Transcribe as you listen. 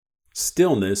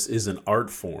Stillness is an art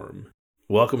form.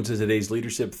 Welcome to today's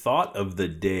Leadership Thought of the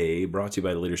Day, brought to you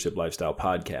by the Leadership Lifestyle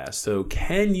Podcast. So,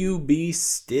 can you be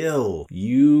still?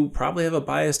 You probably have a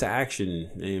bias to action.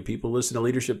 And people listen to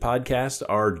Leadership Podcasts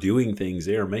are doing things.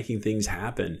 They are making things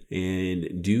happen.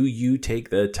 And do you take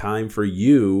the time for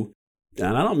you?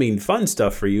 And I don't mean fun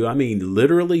stuff for you. I mean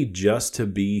literally just to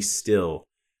be still.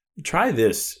 Try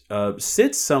this.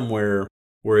 Sit somewhere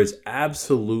where it's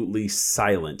absolutely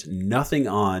silent, nothing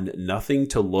on, nothing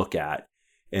to look at.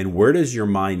 And where does your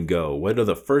mind go? What are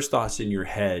the first thoughts in your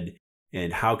head?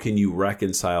 And how can you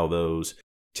reconcile those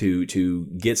to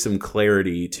get some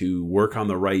clarity, to work on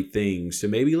the right things, to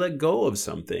maybe let go of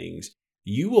some things?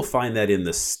 You will find that in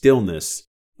the stillness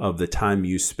of the time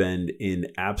you spend in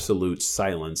absolute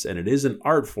silence. And it is an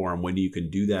art form when you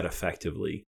can do that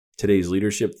effectively. Today's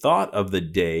Leadership Thought of the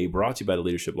Day, brought to you by the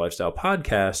Leadership Lifestyle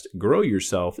Podcast. Grow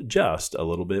yourself just a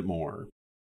little bit more.